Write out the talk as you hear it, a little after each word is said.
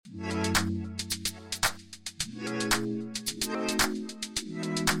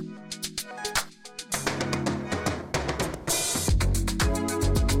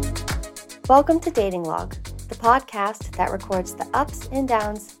Welcome to Dating Log, the podcast that records the ups and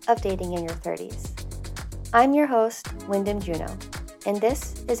downs of dating in your 30s. I'm your host, Wyndham Juno, and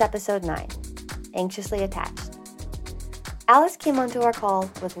this is episode 9, Anxiously Attached. Alice came onto our call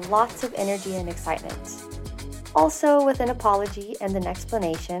with lots of energy and excitement. Also with an apology and an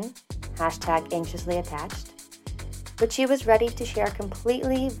explanation, #anxiously attached. But she was ready to share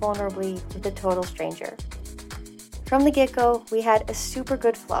completely vulnerably with a total stranger. From the get-go, we had a super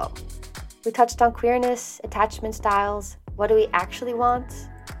good flow. We touched on queerness, attachment styles, what do we actually want,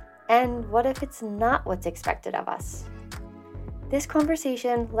 and what if it's not what's expected of us. This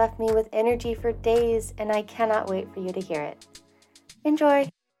conversation left me with energy for days, and I cannot wait for you to hear it. Enjoy!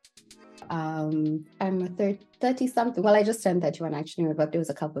 I'm a 30-something. Well, I just turned 31 actually. My birthday was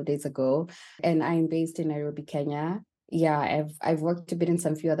a couple of days ago, and I'm based in Nairobi, Kenya. Yeah, I've worked a bit in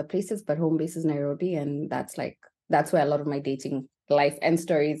some few other places, but home base is Nairobi, and that's where a lot of my dating life and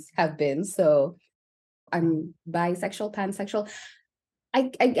stories have been. So I'm bisexual, pansexual.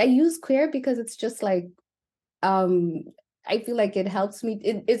 I use queer because it's just like I feel like it helps me.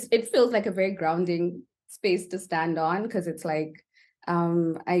 It feels like a very grounding space to stand on, because it's like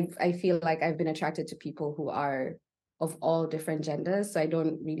I feel like I've been attracted to people who are of all different genders, so I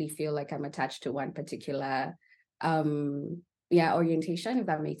don't really feel like I'm attached to one particular orientation, if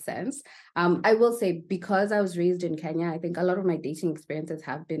that makes sense. I will say, because I was raised in Kenya, I think a lot of my dating experiences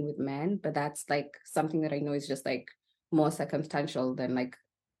have been with men, but that's like something that I know is just like more circumstantial than like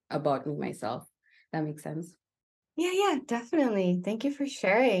about me myself. That makes sense. Yeah, definitely. Thank you for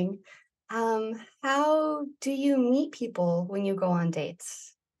sharing. How do you meet people when you go on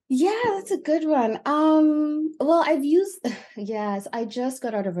dates? Yeah, that's a good one. Well, I've used, yes, I just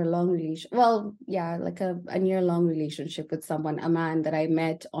got out of a long relation. Well, yeah, like a year-long relationship with someone, a man that I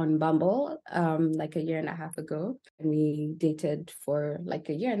met on Bumble, like a year and a half ago. And we dated for like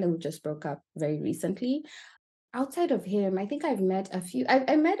a year, and then we just broke up very recently. Outside of him, I think I've met a few,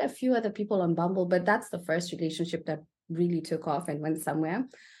 I met a few other people on Bumble, but that's the first relationship that really took off and went somewhere.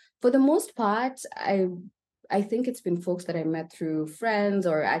 For the most part, I think it's been folks that I met through friends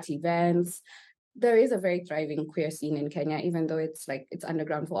or at events. There is a very thriving queer scene in Kenya, even though it's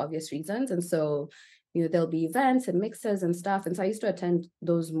underground for obvious reasons. And so, there'll be events and mixers and stuff. And so I used to attend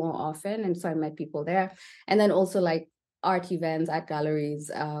those more often. And so I met people there. And then also like art events at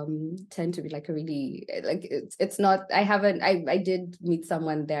galleries tend to be like a really, like it's not, I did meet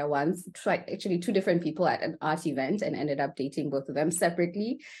someone there once, actually two different people at an art event, and ended up dating both of them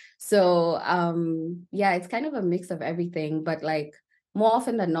separately. So it's kind of a mix of everything, but like more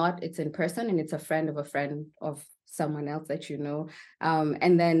often than not, it's in person, and it's a friend of someone else that you know.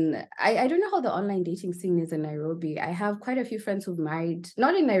 And then I don't know how the online dating scene is in Nairobi. I have quite a few friends who've married,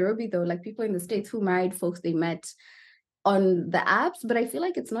 not in Nairobi though, like people in the States who married folks they met on the apps, but I feel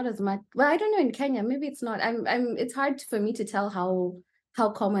like it's not as much. Well, I don't know in Kenya, maybe it's not. It's hard for me to tell how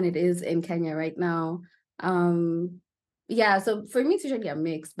common it is in Kenya right now. So for me it's usually a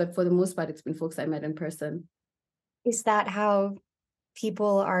mix, but for the most part it's been folks I met in person. Is that how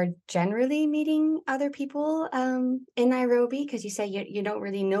people are generally meeting other people in Nairobi? Because you say you don't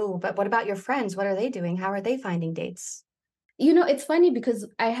really know, but what about your friends? What are they doing? How are they finding dates? It's funny because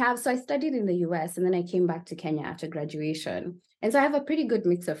I studied in the US, and then I came back to Kenya after graduation. And so I have a pretty good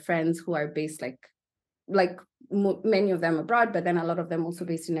mix of friends who are based many of them abroad, but then a lot of them also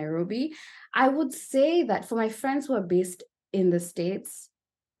based in Nairobi. I would say that for my friends who are based in the States,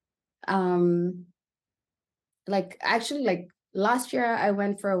 last year I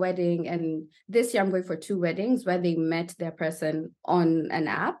went for a wedding, and this year I'm going for 2 weddings where they met their person on an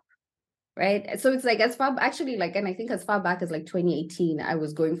app. Right. So it's like as far actually like, and I think as far back as like 2018, I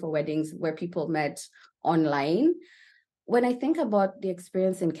was going for weddings where people met online. When I think about the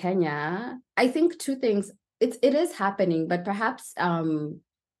experience in Kenya, I think 2 things. It is happening, but perhaps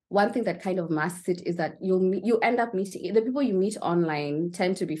one thing that kind of masks it is that you end up meeting the people you meet online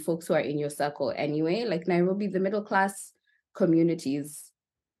tend to be folks who are in your circle anyway. Like Nairobi, the middle class community is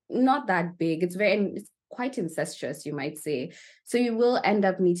not that big. It's quite incestuous, you might say. So you will end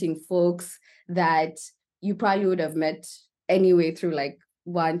up meeting folks that you probably would have met anyway through like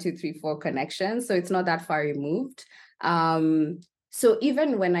 1, 2, 3, 4 connections. So it's not that far removed. So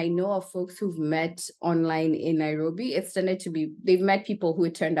even when I know of folks who've met online in Nairobi, it's tended to be, they've met people who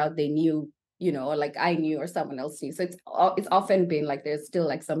it turned out they knew, or like I knew or someone else knew. So it's often been like there's still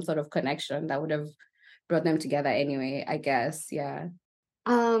like some sort of connection that would have brought them together anyway, I guess. Yeah.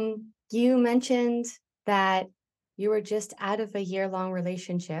 You mentioned that you were just out of a year-long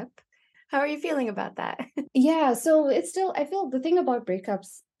relationship. How are you feeling about that? Yeah, so it's still, I feel the thing about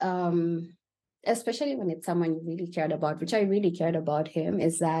breakups, especially when it's someone you really cared about, which I really cared about him,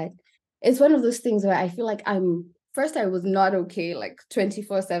 is that it's one of those things where I feel like first I was not okay like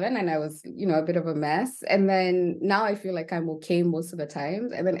 24/7 and I was, a bit of a mess. And then now I feel like I'm okay most of the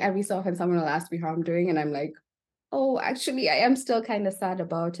times. And then every so often someone will ask me how I'm doing and I'm like, oh, actually I am still kind of sad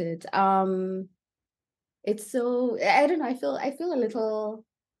about it. It's so, I don't know, I feel a little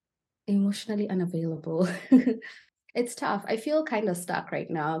emotionally unavailable. It's tough. I feel kind of stuck right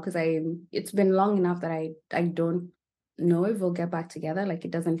now because it's been long enough that I don't know if we'll get back together. Like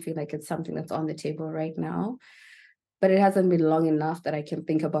it doesn't feel like it's something that's on the table right now. But it hasn't been long enough that I can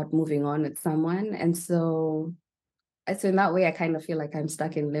think about moving on with someone. And so in that way, I kind of feel like I'm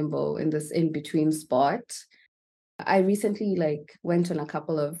stuck in limbo in this in between spot. I recently like went on a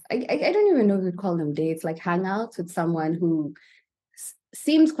couple of I don't even know if we'd call them dates, like hangouts with someone who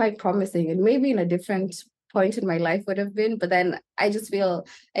seems quite promising and maybe in a different point in my life would have been, but then I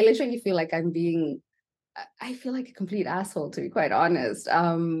literally feel like I feel like a complete asshole, to be quite honest.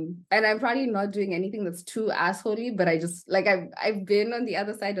 And I'm probably not doing anything that's too assholey, but I just like I've been on the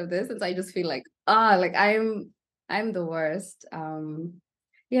other side of this, and so I just feel like like I'm the worst.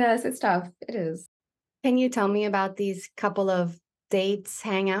 Yes, it's tough. It is. Can you tell me about these couple of dates,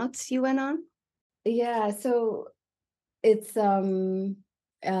 hangouts you went on? Yeah, so it's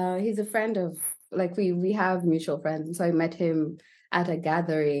he's a friend of like we have mutual friends, and so I met him at a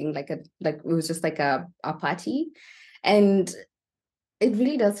gathering, like it was just like a party, and it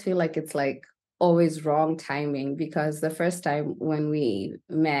really does feel like it's like always wrong timing because the first time when we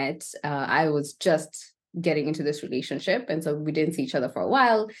met, I was just getting into this relationship, and so we didn't see each other for a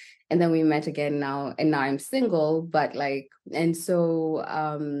while, and then we met again now, and now I'm single, but like, and so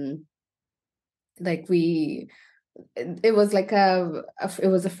like we it was like it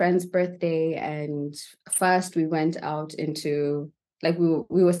was a friend's birthday, and first we went out into like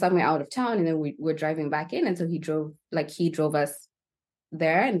we were somewhere out of town, and then we were driving back in, and so he drove us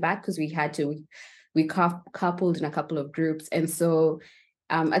there and back because we had to we coupled in a couple of groups, and so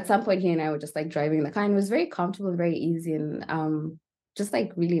at some point he and I were just like driving the car, and it was very comfortable, very easy, and just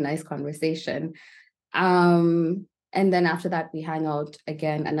like really nice conversation. And then after that, we hang out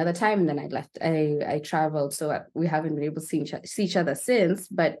again another time, and then I left. I traveled, so we haven't been able to see each other since.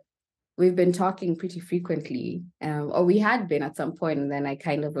 But we've been talking pretty frequently, or we had been at some point, and then I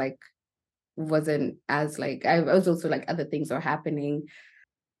kind of like wasn't as like I was also like other things are happening.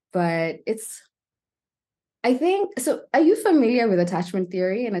 But I think so. Are you familiar with attachment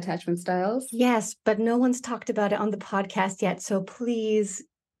theory and attachment styles? Yes, but no one's talked about it on the podcast yet. So please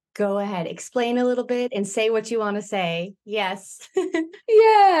go ahead, explain a little bit and say what you want to say. Yes.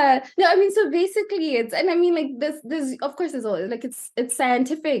 Yeah. No, I mean, so basically it's, and I mean, like this, of course, there's always like, it's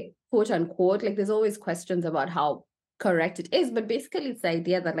scientific, quote unquote. Like there's always questions about how correct it is, but basically it's the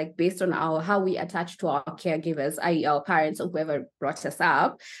idea that like based on how we attach to our caregivers, i.e. our parents or whoever brought us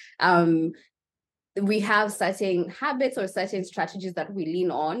up, we have certain habits or certain strategies that we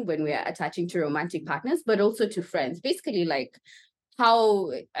lean on when we are attaching to romantic partners, but also to friends. Basically, like how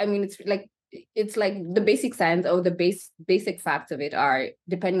I mean, it's like the basic science or the basic facts of it are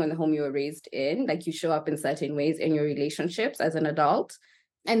depending on the home you were raised in, like you show up in certain ways in your relationships as an adult.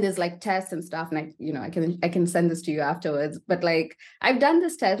 And there's like tests and stuff, and I can send this to you afterwards. But like I've done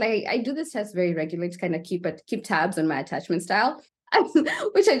this test, like I do this test very regularly to kind of keep tabs on my attachment style.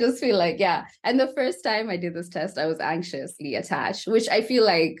 Which I just feel like, yeah. And the first time I did this test, I was anxiously attached, which I feel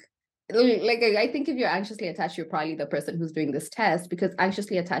like I think if you're anxiously attached, you're probably the person who's doing this test, because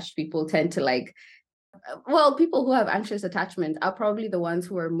anxiously attached people tend to like, well, people who have anxious attachment are probably the ones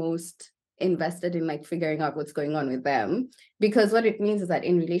who are most invested in like figuring out what's going on with them, because what it means is that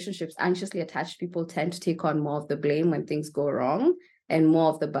in relationships, anxiously attached people tend to take on more of the blame when things go wrong, and more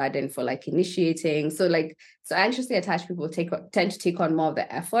of the burden for like initiating. So anxiously attached people tend to take on more of the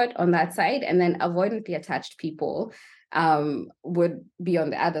effort on that side, and then avoidantly attached people would be on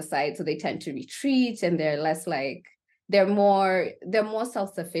the other side, so they tend to retreat, and they're less like they're more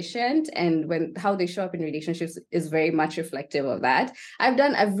self-sufficient, and when how they show up in relationships is very much reflective of that.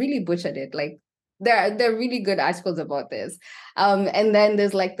 I've really butchered it, like there are really good articles about this. And then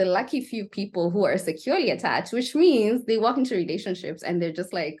there's like the lucky few people who are securely attached, which means they walk into relationships and they're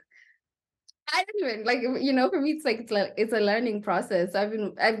just like, I don't even like, for me, it's a learning process. I've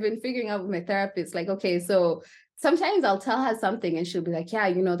been figuring out with my therapist, like, okay, so sometimes I'll tell her something and she'll be like, yeah,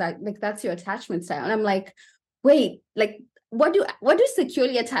 that like that's your attachment style. And I'm like, wait, like what do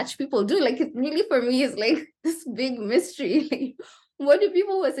securely attached people do? Like it really for me is like this big mystery. Like what do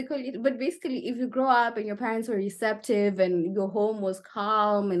people who are securely, but basically if you grow up and your parents were receptive and your home was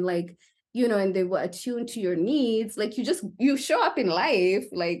calm and like, and they were attuned to your needs, like you show up in life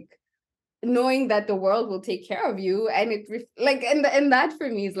like knowing that the world will take care of you, and and that for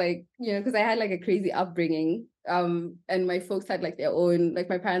me is like, because I had like a crazy upbringing, and my folks had like their own, like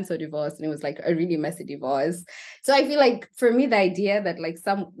my parents were divorced, and it was like a really messy divorce. So I feel like for me, the idea that like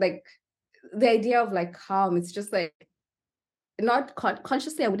the idea of like calm, it's just like not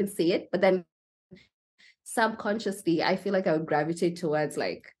consciously I wouldn't say it, but then subconsciously I feel like I would gravitate towards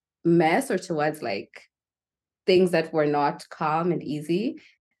like mess, or towards like things that were not calm and easy.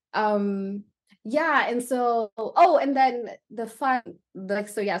 Yeah, and so, and then the fun, like,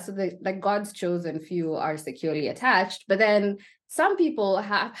 so yeah, so the like God's chosen few are securely attached, but then some people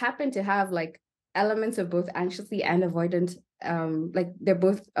happen to have like elements of both anxiously and avoidant, like they're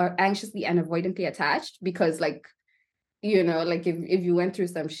both are anxiously and avoidantly attached, because like, like if you went through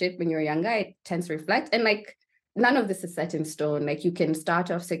some shit when you were younger, it tends to reflect. And like none of this is set in stone. Like you can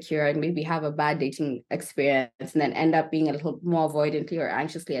start off secure and maybe have a bad dating experience and then end up being a little more avoidantly or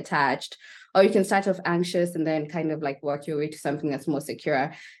anxiously attached. Or you can start off anxious and then kind of like work your way to something that's more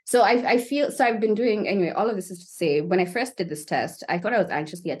secure. So I feel, so I've been doing, anyway, all of this is to say, when I first did this test, I thought I was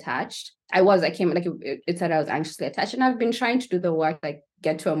anxiously attached. I came, like it said I was anxiously attached, and I've been trying to do the work, like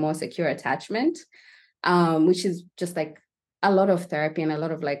get to a more secure attachment, which is just like a lot of therapy and a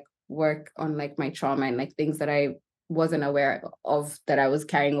lot of like work on like my trauma and like things that I wasn't aware of that I was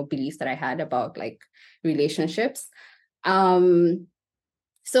carrying, or beliefs that I had about like relationships.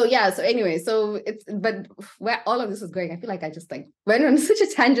 So yeah, so anyway, so it's, but where all of this was going, I feel like I just like went on such a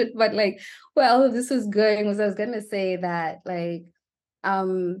tangent, but like where all of this was going was, I was gonna say that like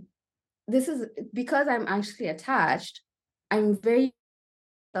this is because I'm actually attached, I'm very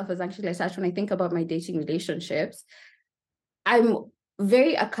self as actually attached. When I think about my dating relationships, I'm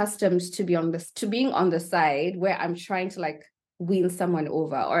very accustomed to being on the side where I'm trying to like win someone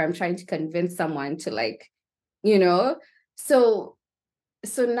over, or I'm trying to convince someone to like, you know.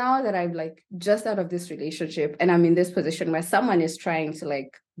 So now that I'm like just out of this relationship and I'm in this position where someone is trying to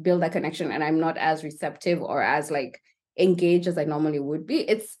like build that connection, and I'm not as receptive or as like engaged as I normally would be,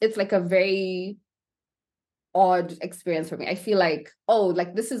 it's like a very odd experience for me. I feel like, oh,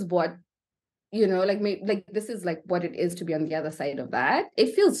 like this is what, like maybe like this is like what it is to be on the other side of that.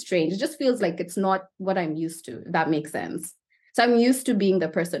 It feels strange. It just feels like it's not what I'm used to, if that makes sense. So I'm used to being the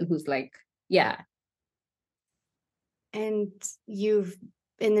person who's like, yeah. And you've,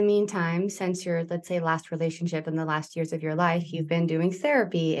 in the meantime, since your, let's say, last relationship in the last years of your life, you've been doing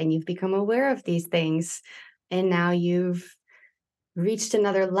therapy and you've become aware of these things. And now you've reached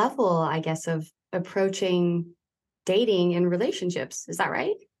another level, I guess, of approaching dating and relationships. Is that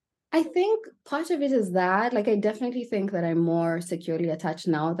right? I think part of it is that, like, I definitely think that I'm more securely attached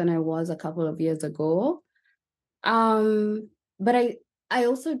now than I was a couple of years ago. But I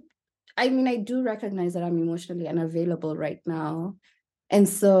also, I mean, I do recognize that I'm emotionally unavailable right now. And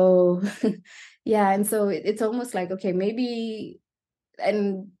so, yeah, and so it's almost like, okay, maybe,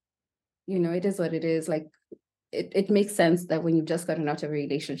 and, it is what it is. Like, it makes sense that when you've just gotten out of a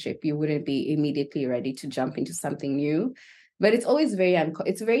relationship, you wouldn't be immediately ready to jump into something new. But it's always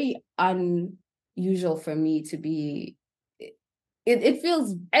it's very unusual for me to be, it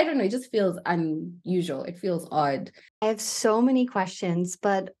feels, I don't know, it just feels unusual. It feels odd. I have so many questions,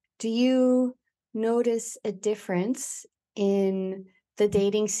 but do you notice a difference in the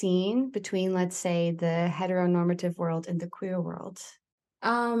dating scene between, let's say, the heteronormative world and the queer world?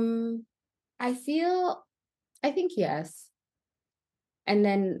 Um, I think yes. And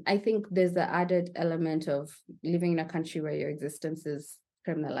then I think there's the added element of living in a country where your existence is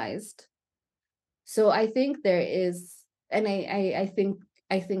criminalized. So I think there is, and I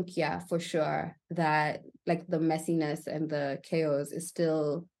think, yeah, for sure, that like the messiness and the chaos is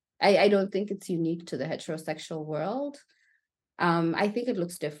still, I don't think it's unique to the heterosexual world. I think it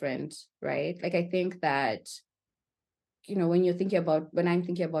looks different, right? Like I think that, when I'm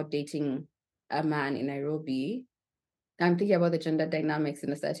thinking about dating a man in Nairobi, I'm thinking about the gender dynamics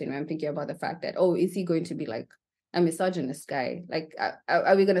in a certain way. I'm thinking about the fact that, oh, is he going to be like a misogynist guy? Like,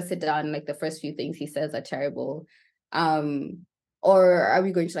 are we going to sit down, like the first few things he says are terrible? Or are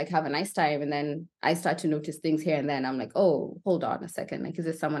we going to like have a nice time? And then I start to notice things here and then I'm like, oh, hold on a second. Like, is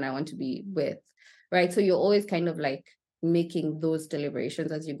this someone I want to be with? Right. So you're always kind of like making those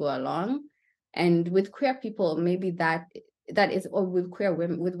deliberations as you go along. And with queer people, maybe that is, or with queer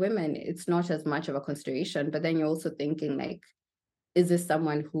women, with women, it's not as much of a consideration. But then you're also thinking like, is this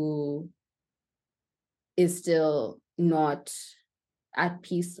someone who is still not at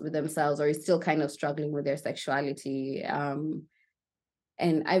peace with themselves, or is still kind of struggling with their sexuality?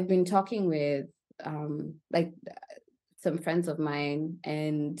 And I've been talking with like some friends of mine,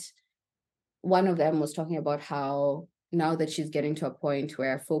 and one of them was talking about how now that she's getting to a point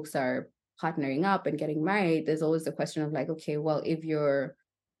where folks are partnering up and getting married, there's always the question of like, okay, well, if you're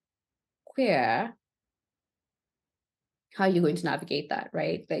queer, how are you going to navigate that,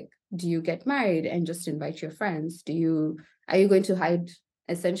 right? Like, do you get married and just invite your friends? Are you going to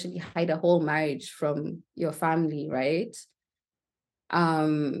essentially hide a whole marriage from your family, right?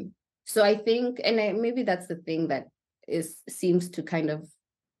 So I think, maybe that's the thing that seems to kind of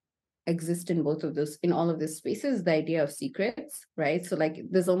exist in in all of these spaces, the idea of secrets, right? So like,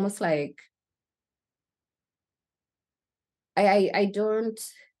 there's almost like, I don't,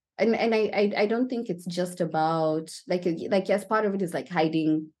 I don't think it's just about like yes, part of it is like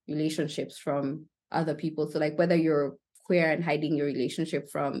hiding relationships from other people. So like whether you're queer and hiding your relationship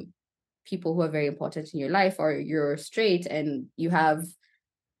from people who are very important in your life, or you're straight and you have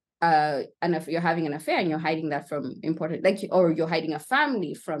and if you're having an affair and you're hiding that from important, like, or you're hiding a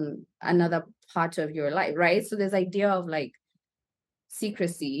family from another part of your life, right? So there's idea of like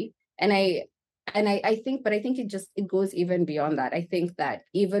secrecy, I think, but I think it goes even beyond that. I think that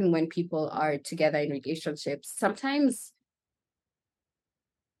even when people are together in relationships, sometimes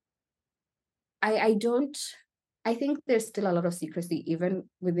I don't, I think there's still a lot of secrecy even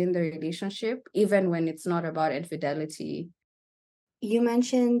within the relationship, even when it's not about infidelity. You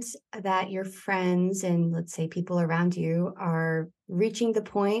mentioned that your friends and let's say people around you are reaching the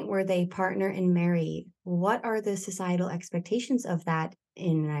point where they partner and marry. What are the societal expectations of that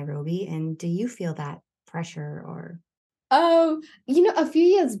in Nairobi? And do you feel that pressure or? A few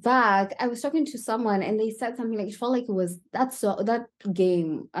years back, I was talking to someone and they said something like it felt like it was that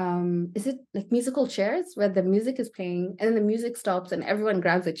game. Is it like musical chairs where the music is playing and then the music stops and everyone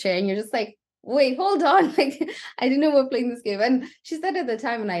grabs a chair and you're just like, wait, hold on. Like, I didn't know we're playing this game. And she said at the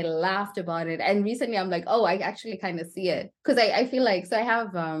time and I laughed about it. And recently I'm like, oh, I actually kind of see it. Because I feel like, so I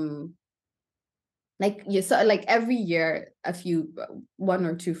have like you saw, like every year one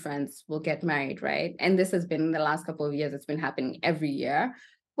or two friends will get married, right? And this has been the last couple of years, it's been happening every year.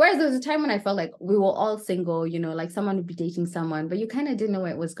 Whereas there was a time when I felt like we were all single, like someone would be dating someone, but you kind of didn't know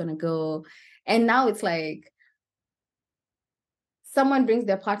where it was going to go. And now it's like someone brings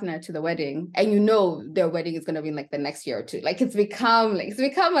their partner to the wedding and their wedding is going to be in like the next year or two. Like it's become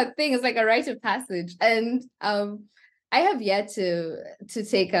a thing. It's like a rite of passage. And I have yet to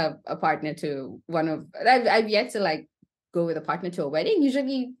take a partner to I've yet to like go with a partner to a wedding.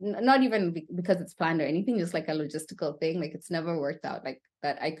 Usually not even because it's planned or anything, just like a logistical thing. Like it's never worked out like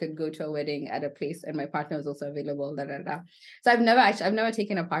that I could go to a wedding at a place and my partner was also available. So I've never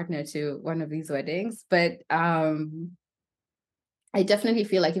taken a partner to one of these weddings, but I definitely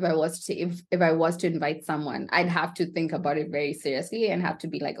feel like if I was to invite someone, I'd have to think about it very seriously and have to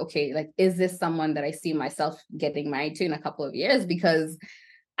be like, okay, like, is this someone that I see myself getting married to in a couple of years? Because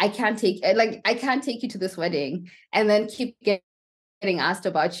I can't take you to this wedding and then keep getting asked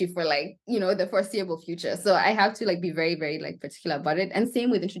about you for like, the foreseeable future. So I have to like be very, very like particular about it. And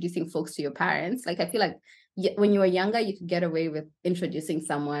same with introducing folks to your parents. Like, I feel like when you were younger, you could get away with introducing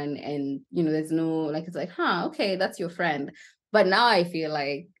someone and, there's no, like, it's like, okay, that's your friend. But now I feel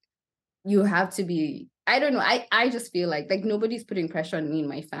like you have to be, I don't know. I just feel like nobody's putting pressure on me and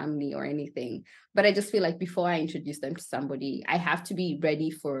my family or anything. But I just feel like before I introduce them to somebody, I have to be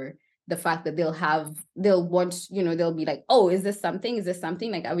ready for the fact that they'll want, they'll be like, oh, is this something? Is this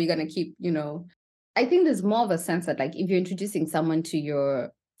something? Like, are we going to keep, I think there's more of a sense that like, if you're introducing someone to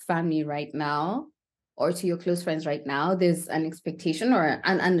your family right now or to your close friends right now, there's an expectation or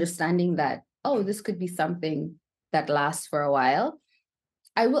an understanding that, oh, this could be something that lasts for a while.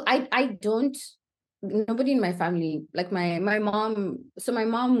 I don't, nobody in my family, like my mom, so my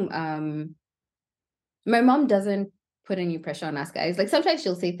mom doesn't put any pressure on us guys. Like sometimes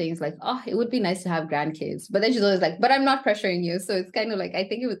she'll say things like, oh, it would be nice to have grandkids. But then she's always like, but I'm not pressuring you. So it's kind of like, I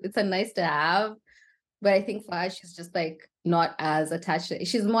think it's a nice to have. But I think for us, she's just like not as attached.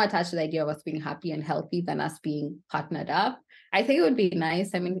 She's more attached to the idea of us being happy and healthy than us being partnered up. I think it would be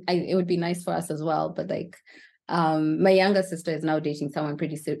nice. I mean, it would be nice for us as well. But like, my younger sister is now dating someone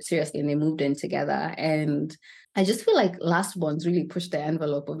pretty seriously and they moved in together. And I just feel like last ones really pushed the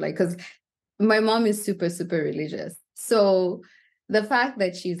envelope of like, because my mom is super, super religious. So the fact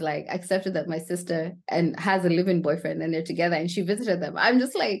that she's like accepted that my sister and has a live-in boyfriend and they're together and she visited them, I'm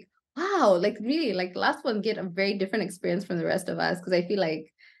just like, wow, like really, like last one get a very different experience from the rest of us. Cause I feel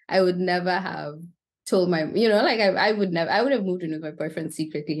like I would never have told like I would have moved in with my boyfriend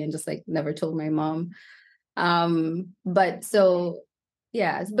secretly and just like never told my mom. But so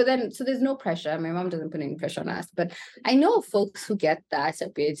yeah, but then so there's no pressure. My mom doesn't put any pressure on us, but I know folks who get that a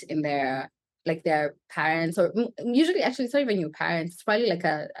bit in their parents, or usually actually it's not even your parents, it's probably like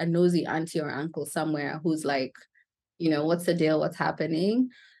a nosy auntie or uncle somewhere who's like, what's the deal, what's happening.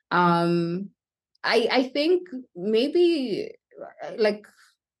 I think maybe like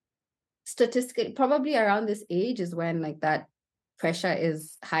statistically, probably around this age is when like that pressure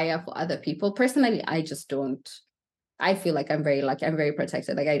is higher for other people. Personally, I just don't. I feel like I'm very lucky. I'm very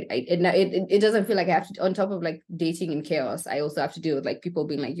protected. Like it doesn't feel like I have to, on top of like dating in chaos, I also have to deal with like people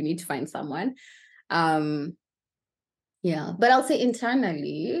being like, you need to find someone. Um, yeah, but I'll say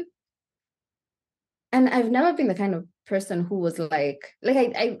internally, and I've never been the kind of person who was like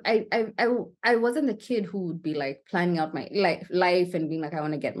I wasn't the kid who would be like planning out my life and being like, I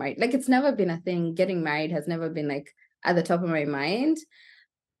want to get married. Like it's never been a thing. Getting married has never been like at the top of my mind.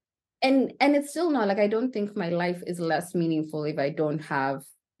 And it's still not like I don't think my life is less meaningful if I don't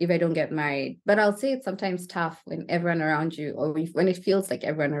get married. But I'll say it's sometimes tough when everyone around you, or when it feels like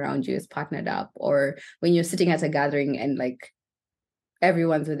everyone around you is partnered up, or when you're sitting at a gathering and like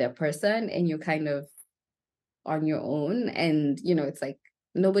everyone's with their person and you're kind of on your own. And it's like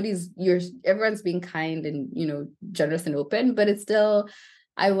everyone's being kind and generous and open, but it's still,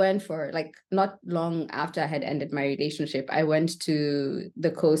 I went for like not long after I had ended my relationship, I went to the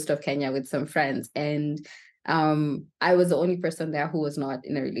coast of Kenya with some friends, and I was the only person there who was not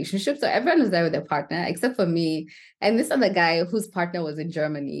in a relationship. So everyone was there with their partner except for me and this other guy whose partner was in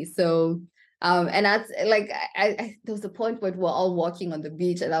Germany. So and that's like there was a point where we were all walking on the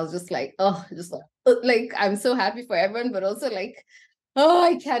beach and I was just like, oh, just like I'm so happy for everyone, but also like, oh,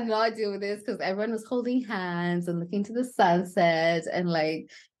 I cannot do this, because everyone was holding hands and looking to the sunset, and like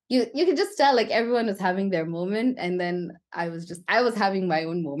you could just tell like everyone was having their moment, and then I was having my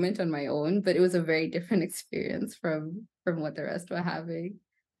own moment on my own, but it was a very different experience from what the rest were having.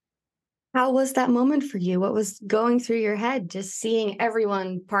 How was that moment for you? What was going through your head just seeing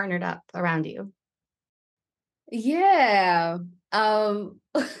everyone partnered up around you? Yeah. Well,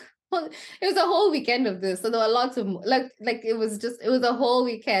 it was a whole weekend of this. So there were lots of like it was a whole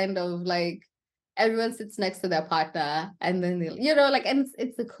weekend of like everyone sits next to their partner, and then they, like, and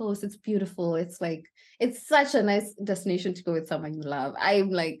it's the coast, it's beautiful. It's like it's such a nice destination to go with someone you love. I'm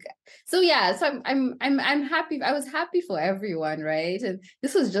like, so yeah, so I'm happy. I was happy for everyone, right? And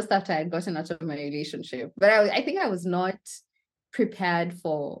this was just after I had gotten out of my relationship. But I think I was not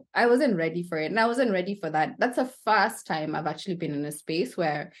I wasn't ready for it, and I wasn't ready for that. That's the first time I've actually been in a space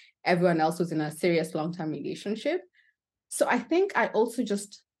where everyone else was in a serious long-term relationship. So I think I also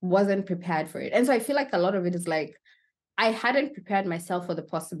just wasn't prepared for it. And so I feel like a lot of it is like I hadn't prepared myself for the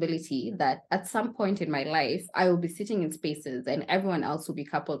possibility that at some point in my life I will be sitting in spaces and everyone else will be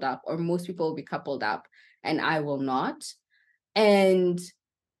coupled up, or most people will be coupled up, and I will not. And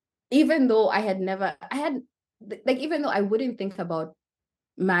even though even though I wouldn't think about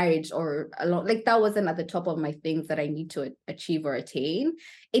marriage or like that wasn't at the top of my things that I need to achieve or attain,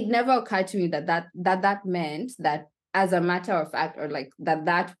 it never occurred to me that meant that, as a matter of fact, or like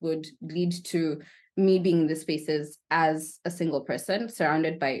that would lead to me being in the spaces as a single person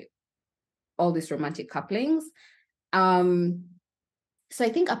surrounded by all these romantic couplings. So I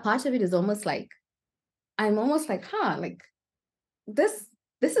think a part of it is almost like I'm almost like, like this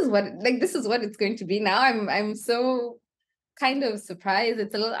this is what it's going to be now. I'm so kind of surprised.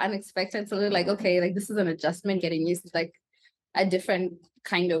 It's a little unexpected. It's a little like, okay, like this is an adjustment, getting used to like a different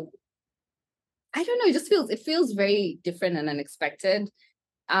kind of, I don't know, it feels very different and unexpected.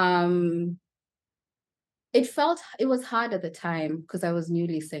 Um it was hard at the time because I was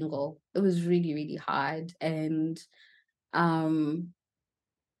newly single. It was really, really hard. And um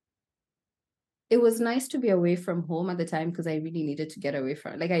it was nice to be away from home at the time because I really needed to get away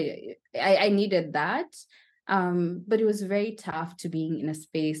from, like, I needed that. But it was very tough to being in a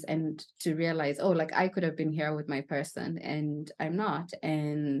space and to realize, oh, like I could have been here with my person and I'm not.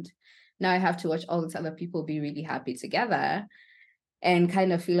 And now I have to watch all these other people be really happy together and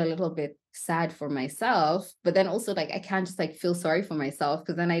kind of feel a little bit sad for myself. But then also like I can't just like feel sorry for myself,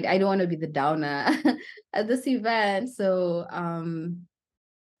 because then I don't want to be the downer at this event. So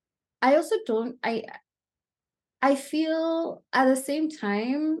I also don't I feel at the same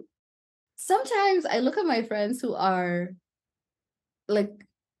time, sometimes I look at my friends who are like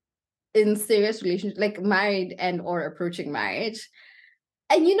in serious relationships, like married and or approaching marriage.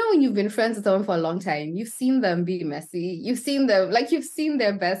 And when you've been friends with someone for a long time, you've seen them be messy. You've seen their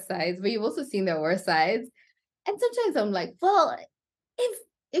best sides, but you've also seen their worst sides. And sometimes I'm like, well,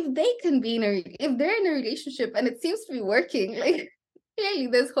 if they can be if they're in a relationship and it seems to be working, like clearly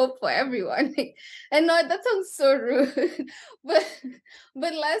there's hope for everyone. Like, and no, that sounds so rude, but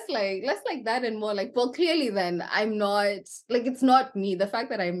less like that and more like, well, clearly then I'm not, like, it's not me. The fact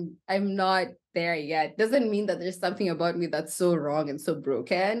that I'm not there yet doesn't mean that there's something about me that's so wrong and so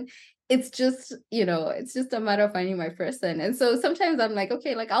broken. it's just, it's just a matter of finding my person. And so sometimes I'm like,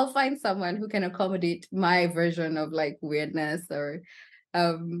 okay, like I'll find someone who can accommodate my version of like weirdness or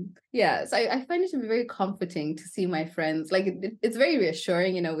yeah. So I find it to be very comforting to see my friends. Like it's very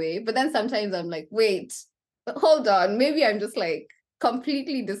reassuring in a way. But then sometimes I'm like, wait, hold on, maybe I'm just like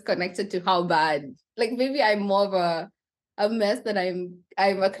completely disconnected to how bad. Like maybe I'm more of a mess that I'm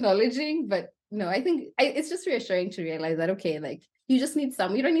acknowledging. But no, I think it's just reassuring to realize that okay, like you don't need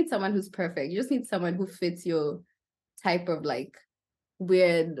someone who's perfect. You just need someone who fits your type of like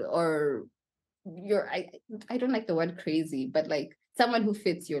weird or your I don't like the word crazy, but like someone who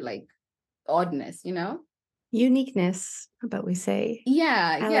fits your like oddness, Uniqueness, but we say.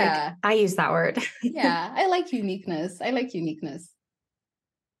 Yeah, yeah. I use that word. Yeah, I like uniqueness. I like uniqueness.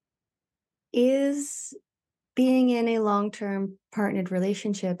 Is being in a long-term partnered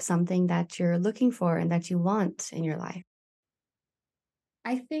relationship something that you're looking for and that you want in your life?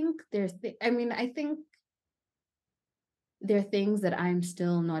 I think I think there are things that I'm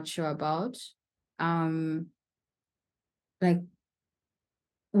still not sure about. Like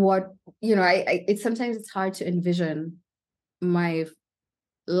what, it's sometimes it's hard to envision my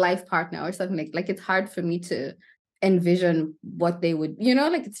life partner or something like it's hard for me to envision what they would,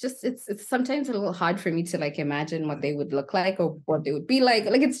 like it's sometimes a little hard for me to like imagine what they would look like or what they would be like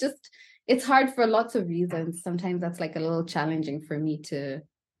it's hard for lots of reasons. Sometimes that's like a little challenging for me to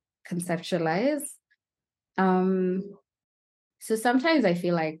conceptualize. So sometimes I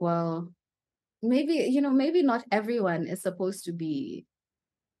feel like, well, maybe not everyone is supposed to be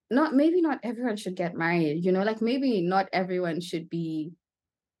not maybe not everyone should get married, like maybe not everyone should be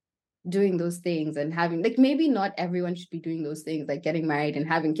doing those things and having like maybe not everyone should be doing those things like getting married and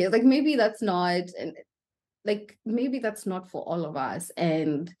having kids, like maybe that's not, and like maybe that's not for all of us.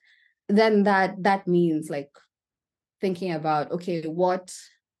 And then that means like thinking about okay, what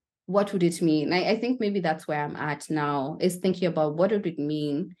would it mean? I think maybe that's where I'm at now, is thinking about what would it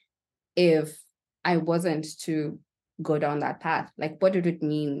mean if I wasn't to go down that path. Like what would it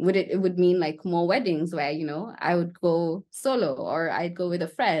mean? It would mean like more weddings where I would go solo or I'd go with a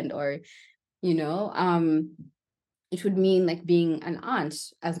friend, or you know um it would mean like being an aunt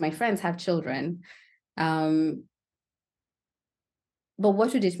as my friends have children. um but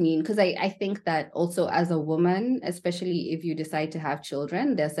what would it mean? Because I think that also as a woman, especially if you decide to have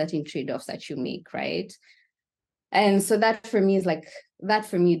children, there are certain trade-offs that you make, right? And so that for me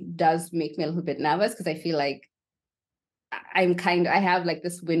does make me a little bit nervous, because I feel like I have like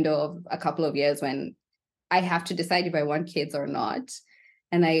this window of a couple of years when I have to decide if I want kids or not.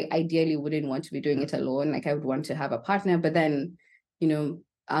 And I ideally wouldn't want to be doing it alone. Like I would want to have a partner, but then, you know,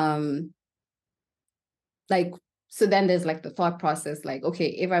 like, so then there's like the thought process, like, okay,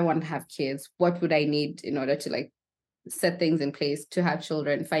 if I want to have kids, what would I need in order to like set things in place to have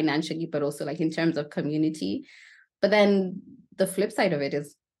children financially, but also like in terms of community. But then the flip side of it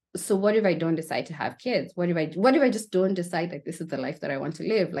is, so what if I don't decide to have kids? What if I just don't decide like this is the life that I want to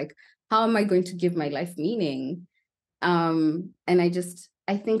live? Like, how am I going to give my life meaning? And I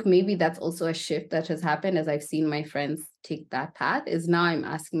think maybe that's also a shift that has happened as I've seen my friends take that path, is now I'm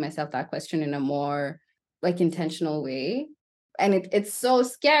asking myself that question in a more like intentional way. And it's so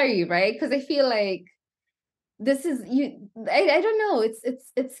scary, right? Because I feel like this is you I don't know,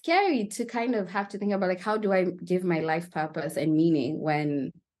 it's scary to kind of have to think about like, how do I give my life purpose and meaning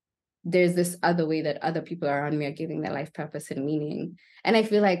when there's this other way that other people around me are giving their life purpose and meaning. And I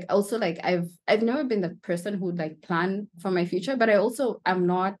feel like also like I've never been the person who would like plan for my future, but I also am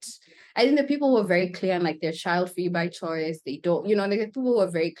not. I think the people who are very clear on like they're child free by choice, they don't, like the people who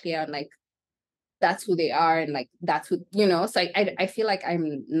are very clear on like that's who they are and like that's who, so I feel like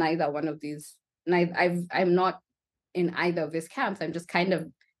I'm neither one of these. I'm not in either of these camps. I'm just kind of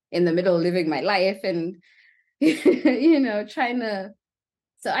in the middle living my life and trying to.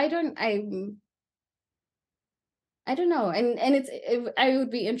 So I don't know. And I would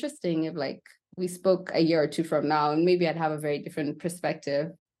be interesting if like we spoke a year or two from now and maybe I'd have a very different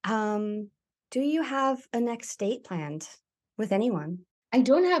perspective. Do you have a next date planned with anyone? I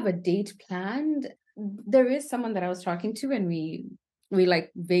don't have a date planned. There is someone that I was talking to and we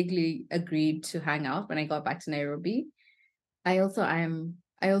like vaguely agreed to hang out when I got back to Nairobi. I also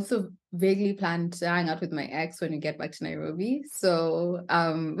vaguely plan to hang out with my ex when we get back to Nairobi. So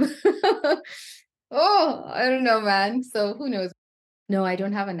oh, I don't know, man. So who knows? No, I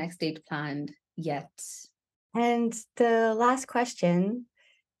don't have a next date planned yet. And the last question,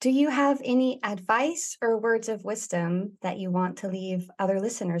 do you have any advice or words of wisdom that you want to leave other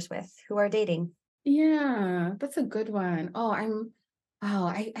listeners with who are dating? Yeah, that's a good one.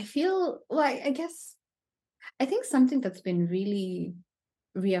 I feel like, I guess, I think something that's been really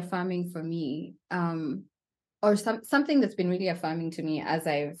reaffirming for me, or something that's been really affirming to me as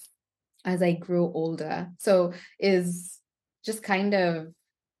I grow older. So is just kind of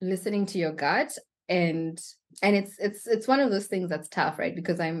listening to your gut, and it's one of those things that's tough, right?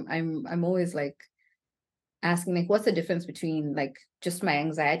 Because I'm always like asking, like, what's the difference between like just my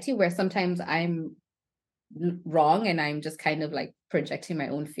anxiety, where sometimes I'm wrong and I'm just kind of like projecting my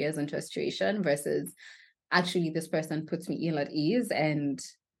own fears into a situation, versus actually this person puts me ill at ease and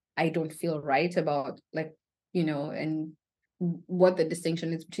I don't feel right about, like, and what the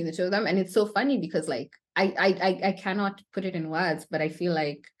distinction is between the two of them. And it's so funny because like I cannot put it in words, but I feel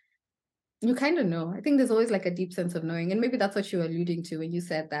like you kind of know. I think there's always like a deep sense of knowing. And maybe that's what you were alluding to when you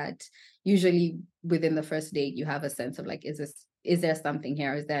said that usually within the first date, you have a sense of like, is there something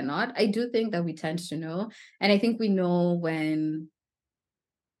here? Is there not? I do think that we tend to know. And I think we know when,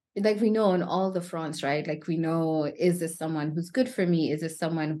 like, we know on all the fronts, right? Like, we know, is this someone who's good for me? Is this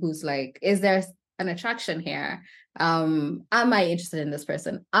someone who's like, is there an attraction here? Am I interested in this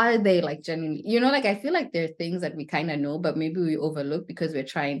person? Are they like genuinely, like, I feel like there are things that we kind of know, but maybe we overlook because we're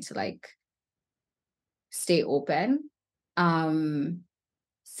trying to like stay open.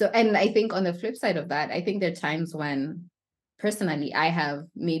 So, and I think on the flip side of that, I think there are times when personally I have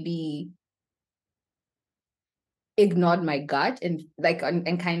maybe ignored my gut and like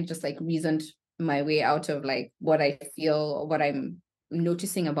and kind of just like reasoned my way out of like what I feel or what I'm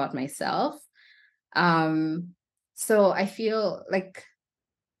noticing about myself. So I feel like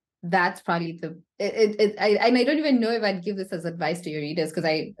that's probably and I don't even know if I'd give this as advice to your readers,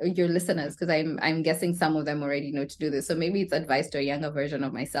 your listeners, because I'm guessing some of them already know to do this. So maybe it's advice to a younger version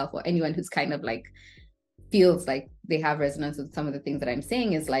of myself, or anyone who's kind of like feels like they have resonance with some of the things that I'm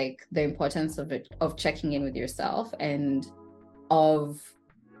saying, is like the importance of checking in with yourself and of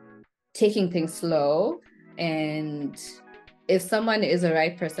taking things slow. And if someone is the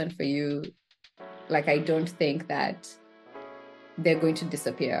right person for you, like, I don't think that they're going to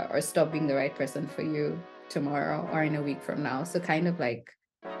disappear or stop being the right person for you tomorrow or in a week from now. So kind of like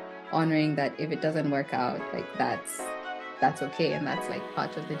honoring that if it doesn't work out, like that's okay, and that's like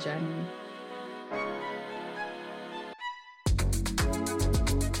part of the journey.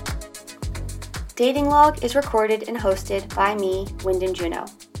 Dating Log is recorded and hosted by me, Wyndham Juno.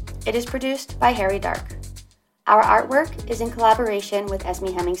 It is produced by Harry Dark. Our artwork is in collaboration with Esme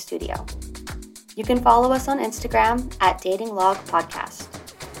Hemming Studio. You can follow us on Instagram at Dating Log Podcast.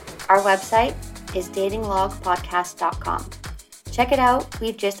 Our website is datinglogpodcast.com. Check it out,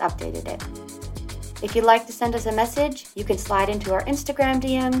 we've just updated it. If you'd like to send us a message, you can slide into our Instagram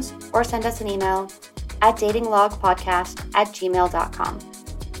DMs or send us an email at datinglogpodcast@gmail.com.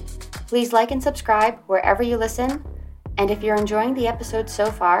 Please like and subscribe wherever you listen, and if you're enjoying the episode so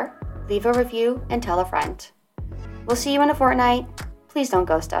far, leave a review and tell a friend. We'll see you in a fortnight. Please don't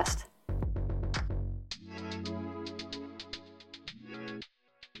ghost us.